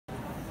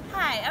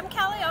Hi, I'm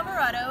Callye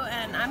Alvarado,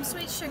 and I'm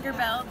Sweet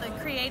Sugarbelle, the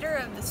creator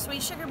of the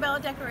Sweet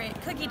Sugarbelle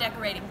cookie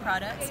decorating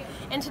products.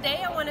 And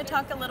today I want to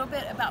talk a little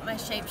bit about my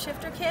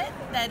Shapeshifter kit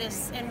that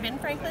is in Ben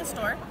Franklin's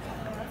store.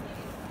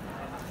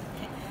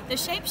 The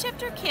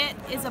Shapeshifter kit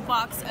is a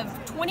box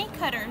of 20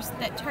 cutters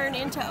that turn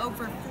into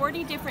over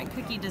 40 different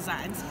cookie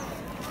designs.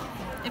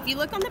 If you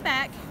look on the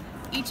back,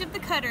 each of the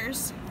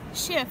cutters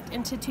shift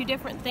into two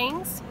different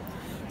things.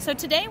 So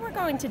today we're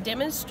going to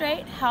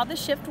demonstrate how the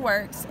shift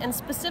works, and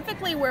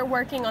specifically we're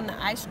working on the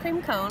ice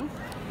cream cone,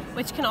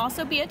 which can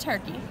also be a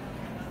turkey.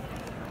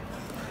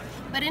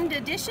 But in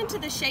addition to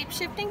the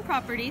shape-shifting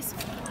properties,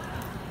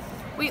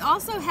 we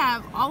also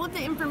have all of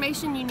the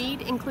information you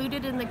need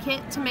included in the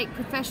kit to make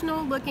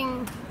professional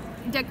looking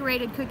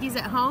decorated cookies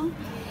at home.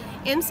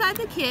 Inside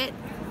the kit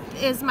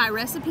is my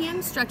recipe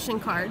instruction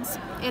cards.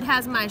 It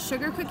has my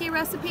sugar cookie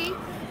recipe,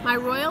 my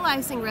royal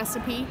icing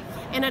recipe,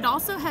 and it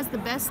also has the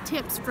best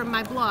tips from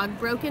my blog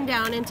broken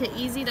down into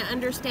easy to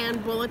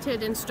understand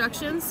bulleted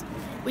instructions.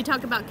 We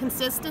talk about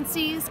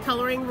consistencies,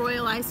 coloring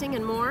royal icing,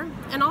 and more,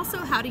 and also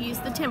how to use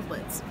the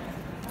templates.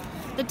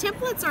 The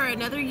templates are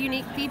another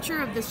unique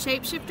feature of the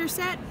Shapeshifter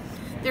set.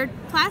 They're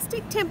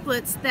plastic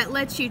templates that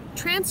let you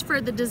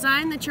transfer the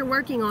design that you're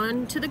working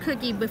on to the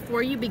cookie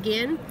before you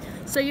begin,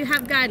 so you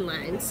have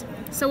guidelines.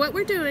 So what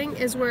we're doing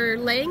is we're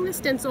laying the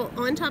stencil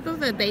on top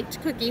of a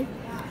baked cookie.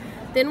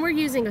 Then we're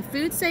using a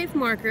food-safe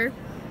marker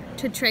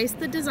to trace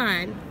the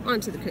design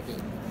onto the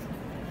cookie.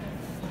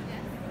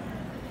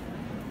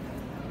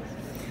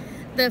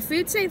 The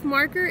food-safe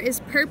marker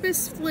is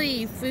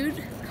purposefully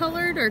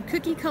food-colored or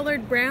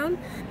cookie-colored brown.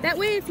 That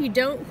way, if you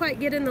don't quite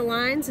get in the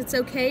lines, it's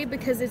okay,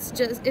 because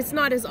it's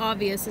not as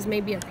obvious as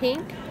maybe a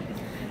pink.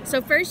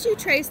 So first you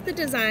trace the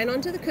design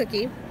onto the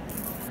cookie,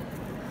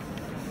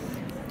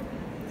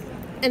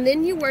 and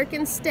then you work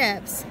in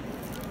steps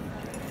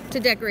to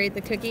decorate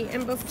the cookie.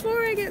 And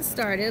before I get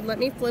started, let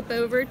me flip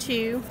over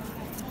to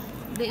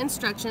the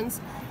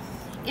instructions.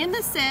 In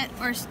the set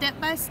are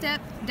step-by-step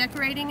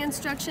decorating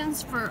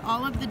instructions for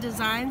all of the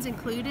designs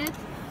included.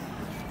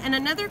 And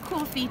another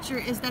cool feature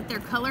is that they're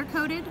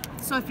color-coded.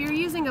 So if you're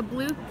using a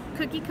blue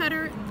cookie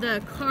cutter,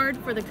 the card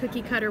for the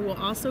cookie cutter will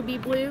also be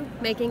blue,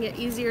 making it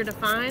easier to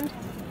find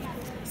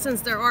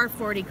since there are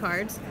 40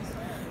 cards.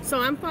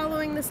 So I'm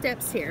following the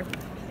steps here.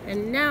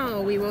 And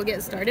now we will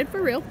get started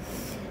for real.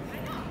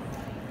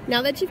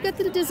 Now that you've got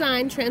the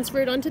design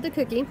transferred onto the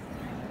cookie,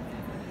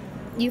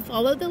 you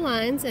follow the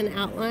lines and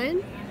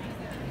outline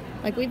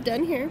like we've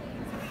done here.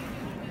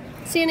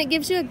 See, and it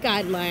gives you a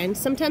guideline.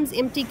 Sometimes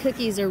empty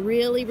cookies are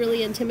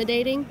really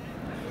intimidating,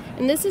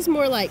 and this is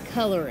more like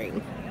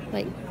coloring.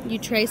 Like, you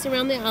trace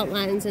around the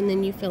outlines and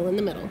then you fill in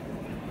the middle.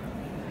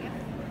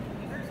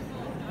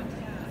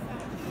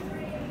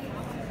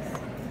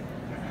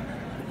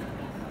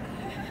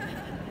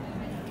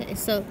 Okay,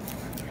 so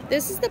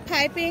this is the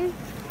piping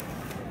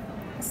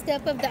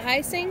step of the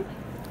icing,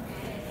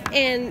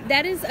 and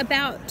that is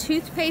about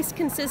toothpaste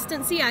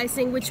consistency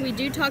icing, which we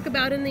do talk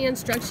about in the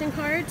instruction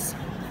cards.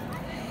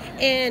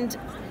 And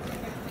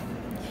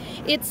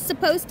it's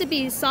supposed to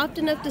be soft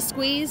enough to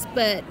squeeze,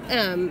 but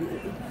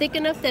thick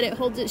enough that it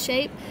holds its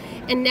shape.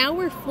 And now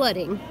we're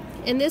flooding,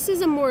 and this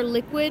is a more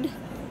liquid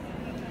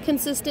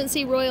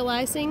consistency royal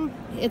icing.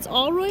 It's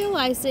all royal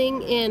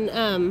icing in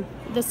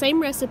the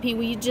same recipe.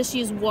 We just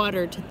use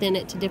water to thin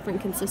it to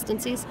different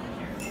consistencies.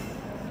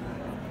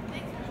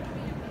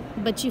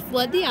 But you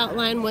flood the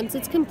outline once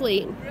it's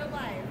complete.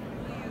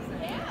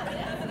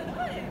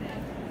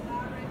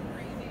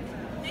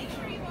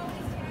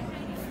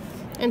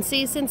 And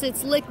see, since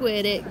it's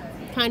liquid, it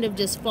kind of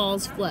just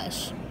falls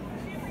flush.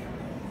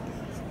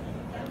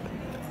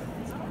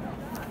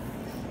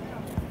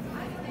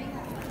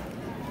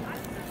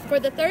 For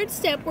the third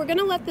step, we're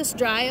gonna let this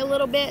dry a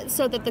little bit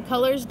so that the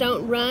colors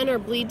don't run or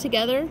bleed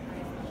together.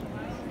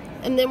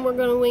 And then we're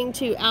going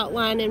to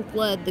outline and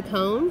flood the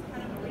cone,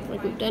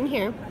 like we've done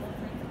here.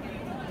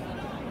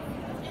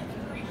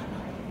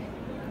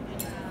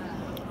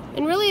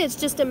 And really, it's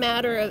just a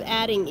matter of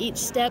adding each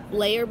step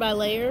layer by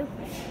layer.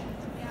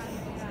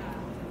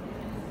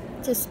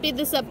 To speed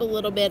this up a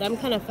little bit, I'm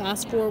kind of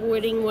fast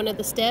forwarding one of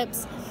the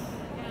steps.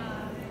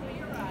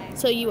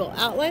 So you will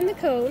outline the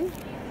cone,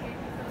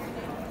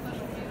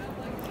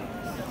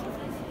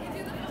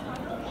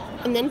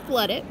 and then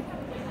flood it.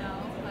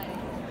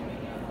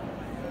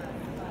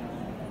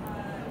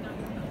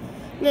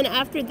 And then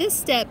after this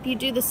step, you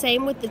do the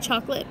same with the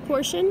chocolate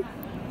portion.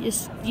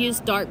 Just use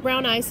dark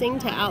brown icing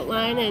to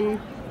outline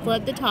and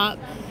flood the top,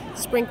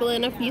 sprinkle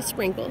in a few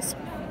sprinkles.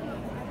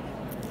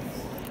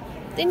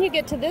 Then you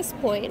get to this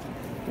point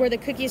where the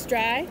cookie's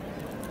dry,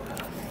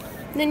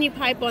 and then you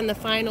pipe on the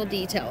final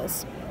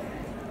details.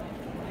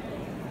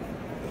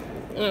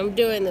 And I'm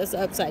doing this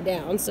upside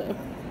down, so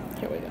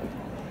here we go.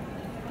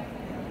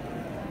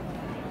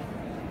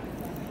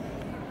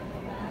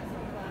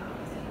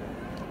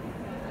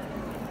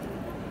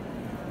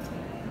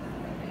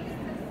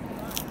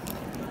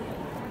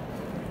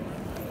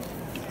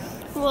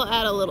 We'll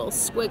add a little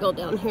squiggle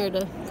down here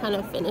to kind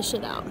of finish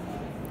it out.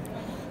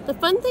 The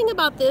fun thing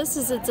about this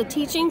is it's a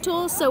teaching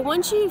tool, so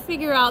once you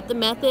figure out the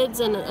methods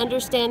and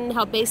understand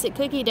how basic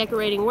cookie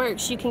decorating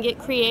works, you can get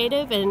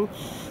creative and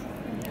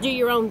do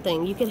your own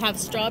thing. You could have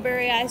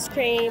strawberry ice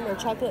cream or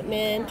chocolate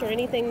mint or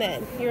anything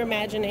that your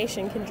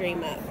imagination can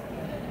dream up.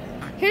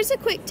 Here's a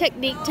quick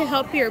technique to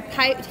help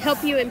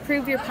you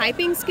improve your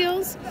piping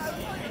skills.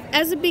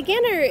 As a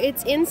beginner,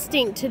 it's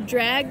instinct to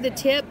drag the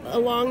tip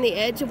along the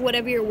edge of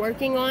whatever you're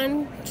working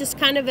on, just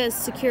kind of as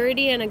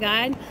security and a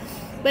guide.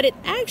 But it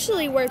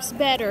actually works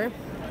better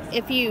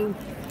if you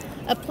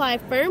apply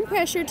firm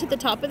pressure to the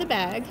top of the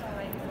bag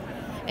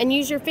and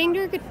use your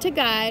finger to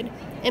guide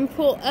and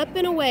pull up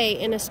and away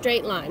in a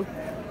straight line.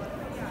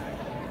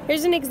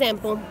 Here's an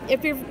example.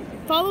 If you're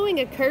following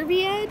a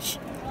curvy edge,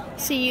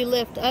 so you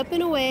lift up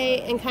and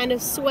away and kind of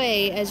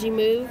sway as you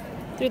move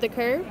through the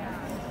curve.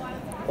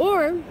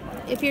 Or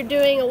if you're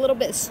doing a little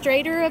bit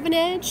straighter of an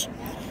edge,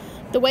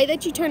 the way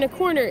that you turn a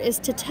corner is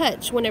to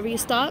touch whenever you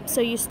stop.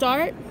 So you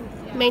start,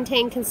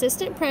 maintain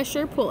consistent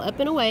pressure, pull up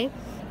and away,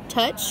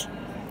 touch,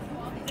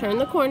 turn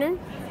the corner,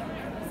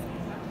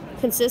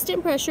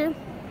 consistent pressure,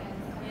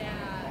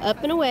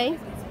 up and away,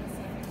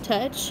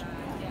 touch,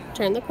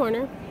 turn the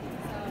corner.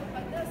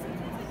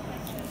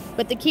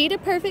 But the key to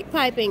perfect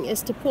piping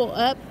is to pull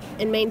up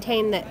and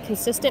maintain that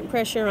consistent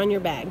pressure on your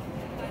bag.